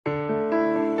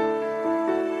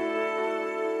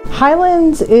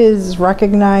Highland is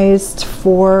recognized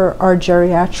for our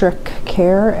geriatric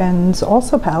care and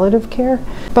also palliative care,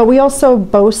 but we also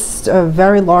boast a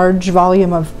very large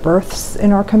volume of births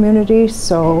in our community,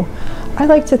 so I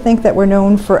like to think that we're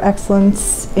known for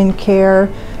excellence in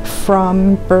care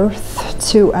from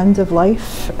birth to end of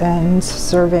life and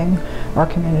serving our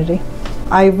community.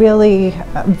 I really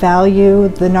value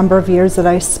the number of years that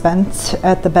I spent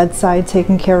at the bedside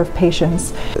taking care of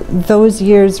patients. Those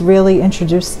years really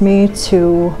introduced me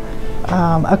to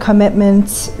a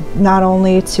commitment not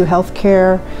only to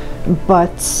healthcare,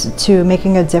 but to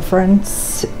making a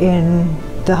difference in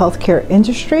the healthcare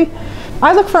industry.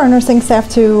 I look for our nursing staff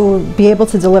to be able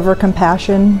to deliver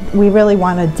compassion. We really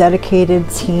want a dedicated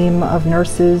team of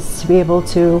nurses to be able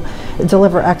to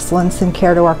deliver excellence in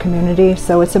care to our community.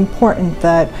 So it's important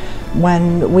that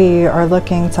when we are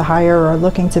looking to hire or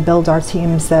looking to build our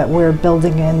teams, that we're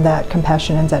building in that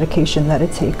compassion and dedication that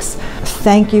it takes.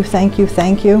 Thank you, thank you,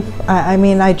 thank you. I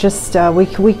mean,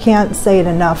 we can't say it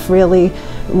enough, really.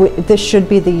 This should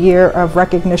be the year of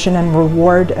recognition and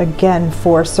reward, again,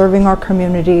 for serving our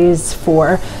communities,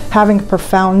 for having a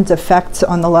profound effect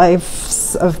on the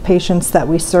lives of patients that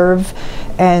we serve,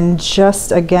 and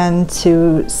just again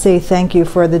to say thank you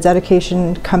for the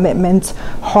dedication, commitment,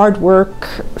 hard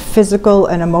work, physical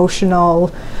and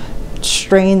emotional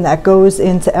strain that goes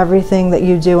into everything that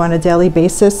you do on a daily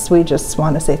basis. We just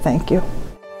want to say thank you.